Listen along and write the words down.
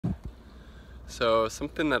So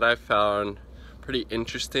something that I found pretty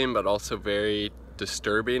interesting but also very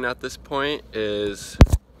disturbing at this point is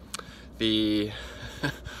the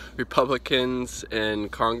Republicans in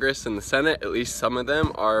Congress and the Senate, at least some of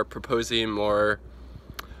them, are proposing more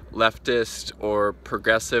leftist or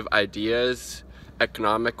progressive ideas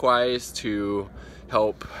economic-wise to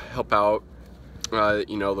help out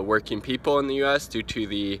the working people in the US due to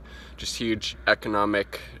the just huge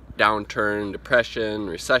economic downturn, depression,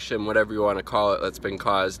 recession, whatever you want to call it, that's been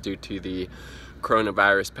caused due to the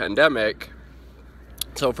coronavirus pandemic.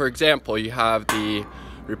 So for example, you have the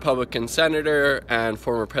Republican senator and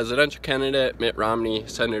former presidential candidate Mitt Romney,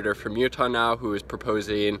 senator from Utah now, who is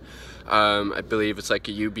proposing I believe it's like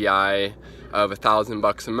a UBI of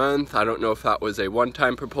 $1,000 a month. I don't know if that was a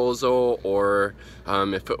one-time proposal or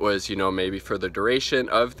if it was, maybe for the duration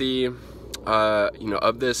of the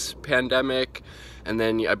of this pandemic. And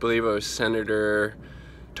then I believe it was Senator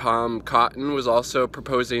Tom Cotton was also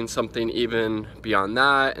proposing something even beyond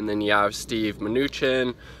that. And then you have Steve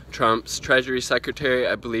Mnuchin, Trump's Treasury Secretary,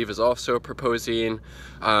 I believe, is also proposing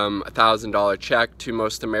 $1,000 check to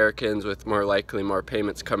most Americans, with more likely more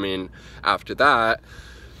payments coming after that.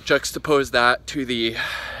 Juxtapose that to the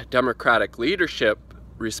Democratic leadership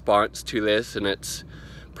response to this, and it's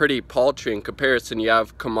pretty paltry in comparison. You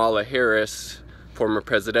have Kamala Harris, former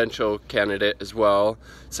presidential candidate as well,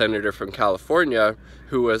 senator from California,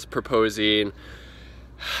 who was proposing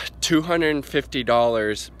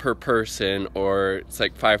 $250 per person, or it's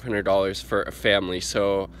like $500 for a family.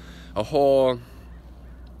 So a whole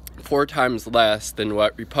 4 times less than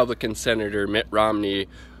what Republican Senator Mitt Romney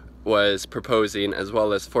was proposing, as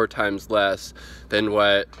well as 4 times less than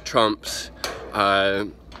what Trump's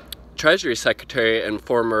Treasury Secretary and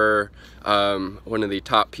former one of the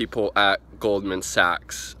top people at Goldman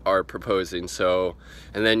Sachs are proposing. So,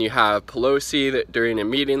 and then you have Pelosi, that during a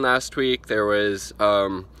meeting last week there was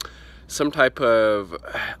some type of,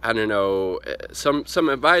 I don't know, some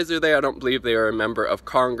advisor there. I don't believe they are a member of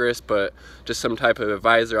Congress, but just some type of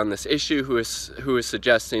advisor on this issue who is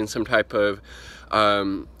suggesting some type of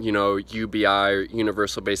UBI, or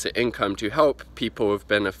universal basic income, to help people who've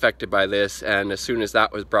been affected by this. And as soon as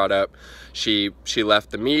that was brought up, she left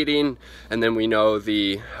the meeting. And then we know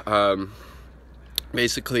the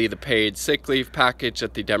basically the paid sick leave package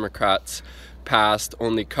that the Democrats passed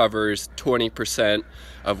only covers 20%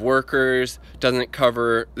 of workers, doesn't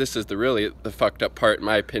cover, this is the fucked up part in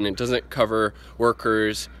my opinion, doesn't cover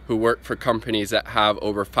workers who work for companies that have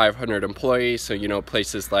over 500 employees. So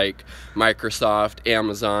places like Microsoft,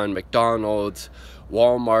 Amazon, McDonald's,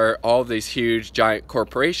 Walmart, all these huge giant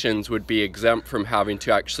corporations would be exempt from having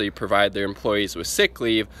to actually provide their employees with sick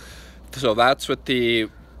leave. So that's what the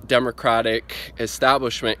Democratic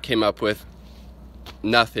establishment came up with.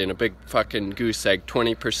 Nothing, a big fucking goose egg.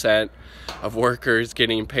 20% of workers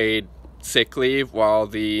getting paid sick leave, while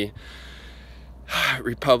the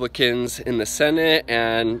Republicans in the Senate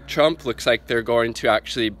and Trump looks like they're going to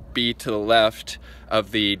actually be to the left of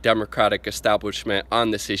the Democratic establishment on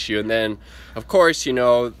this issue. And then of course,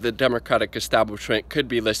 the Democratic establishment could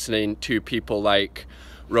be listening to people like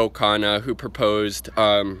Ro Khanna, who proposed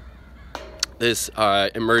this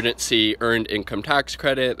emergency earned income tax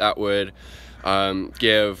credit that would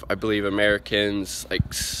give, I believe, Americans,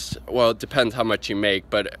 it depends how much you make,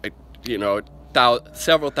 but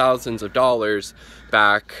several thousands of dollars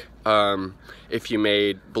back if you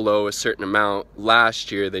made below a certain amount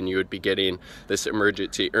last year. Then you would be getting this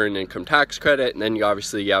emergency earned income tax credit. And then you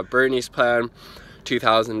have Bernie's plan,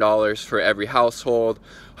 $2,000 for every household,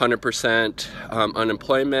 100%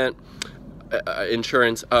 unemployment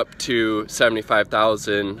insurance up to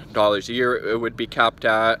 $75,000 a year it would be capped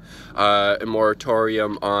at, a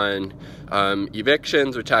moratorium on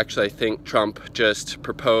evictions, which actually I think Trump just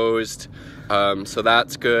proposed, so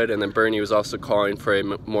that's good. And then Bernie was also calling for a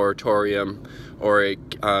moratorium, or a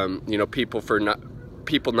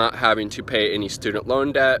people not having to pay any student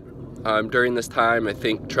loan debt during this time. I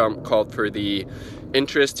think Trump called for the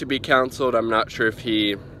interest to be canceled. I'm not sure if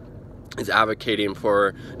he is advocating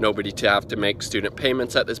for nobody to have to make student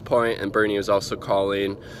payments at this point. And Bernie was also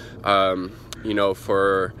calling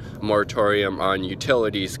for a moratorium on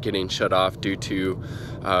utilities getting shut off due to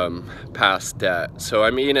past debt. So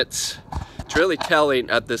I mean, it's really telling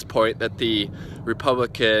at this point that the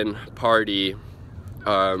Republican Party,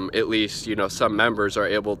 at least some members, are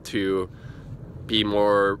able to be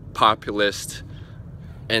more populist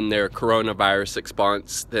in their coronavirus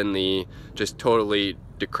response than the just totally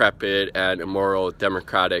decrepit and immoral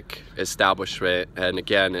Democratic establishment. And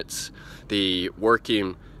again, it's the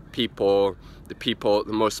working people, the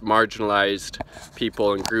most marginalized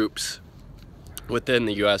people and groups within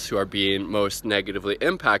the US who are being most negatively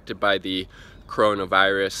impacted by the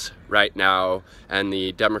coronavirus right now, and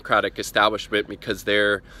the Democratic establishment, because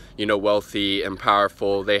they're, you know, wealthy and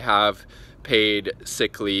powerful. They have paid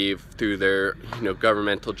sick leave through their, you know,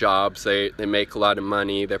 governmental jobs. They make a lot of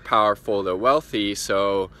money. They're powerful. They're wealthy.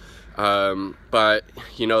 So but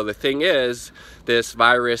you know, the thing is, this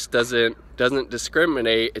virus doesn't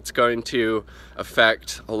discriminate. It's going to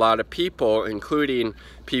affect a lot of people, including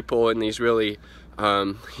people in these really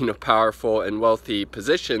you know, powerful and wealthy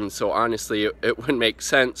positions. So honestly, it would make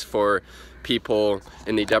sense for people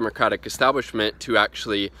in the Democratic establishment to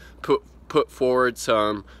actually put forward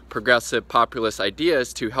some progressive populist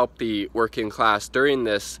ideas to help the working class during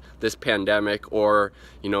this pandemic. Or,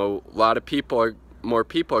 you know, a lot of people more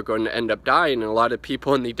people are going to end up dying, and a lot of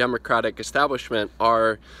people in the Democratic establishment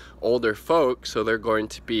are older folks, so they're going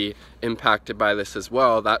to be impacted by this as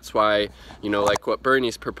well. That's why, you know, like what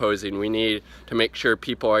Bernie's proposing, we need to make sure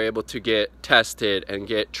people are able to get tested and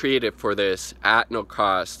get treated for this at no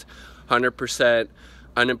cost. 100%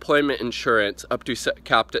 unemployment insurance up to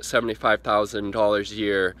capped at $75,000 a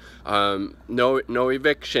year. No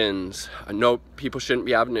evictions. No, people shouldn't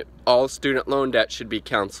be having it. All student loan debt should be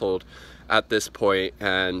canceled at this point,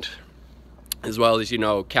 and as well as, you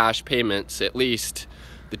know, cash payments, at least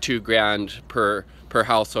the $2,000 per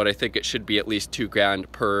household. I think it should be at least $2,000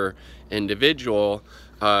 per individual.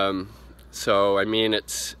 So I mean,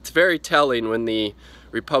 it's very telling when the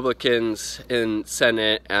Republicans in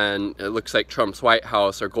Senate, and it looks like Trump's White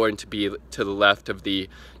House, are going to be to the left of the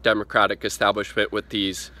Democratic establishment with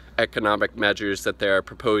these economic measures that they're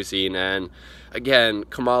proposing. And again,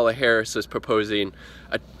 Kamala Harris is proposing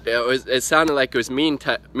it sounded like it was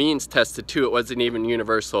means tested too. It wasn't even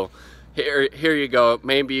universal. Here you go,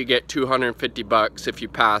 maybe you get $250 if you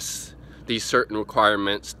pass these certain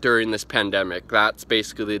requirements during this pandemic. That's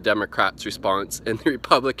basically the Democrats' response, and the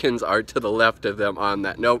Republicans are to the left of them on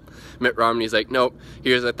that. Nope. Mitt Romney's like, nope,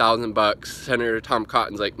 here's $1,000. Senator Tom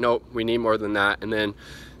Cotton's like, nope, we need more than that. And then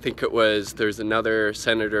I think there's another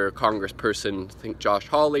senator or congressperson, I think Josh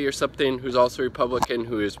Hawley or something, who's also Republican,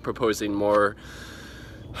 who is proposing more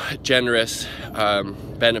generous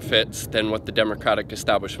benefits than what the Democratic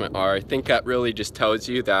establishment are. I think that really just tells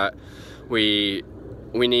you that we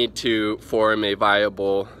need to form a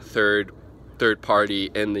viable third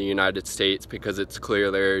party in the United States, because it's clear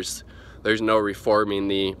there's no reforming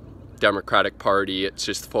the Democratic Party. It's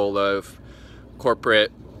just full of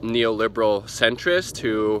corporate neoliberal centrists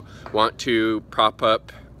who want to prop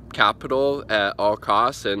up capital at all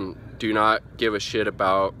costs and do not give a shit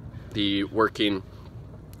about the working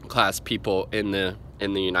class people in the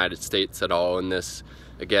United States at all. And this,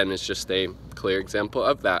 again, is just a clear example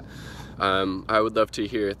of that. I would love to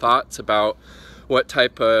hear your thoughts about what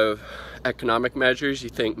type of economic measures you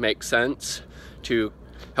think make sense to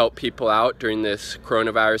help people out during this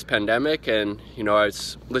coronavirus pandemic. And, you know, I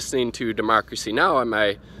was listening to Democracy Now! On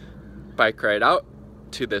my bike ride out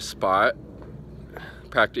to this spot,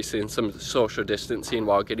 practicing some social distancing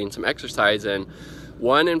while getting some exercise, and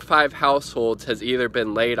 1 in 5 households has either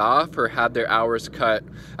been laid off or had their hours cut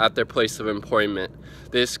at their place of employment.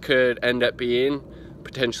 This could end up being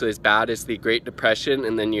potentially as bad as the Great Depression,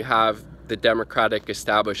 and then you have the Democratic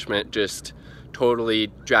establishment just totally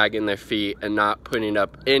dragging their feet and not putting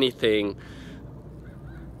up anything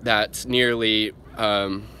that's nearly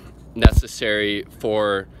necessary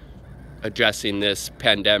for addressing this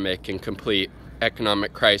pandemic and complete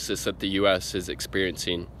economic crisis that the US is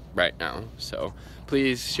experiencing right now. So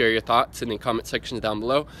please share your thoughts in the comment sections down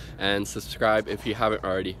below, and subscribe if you haven't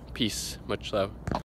already. Peace, much love.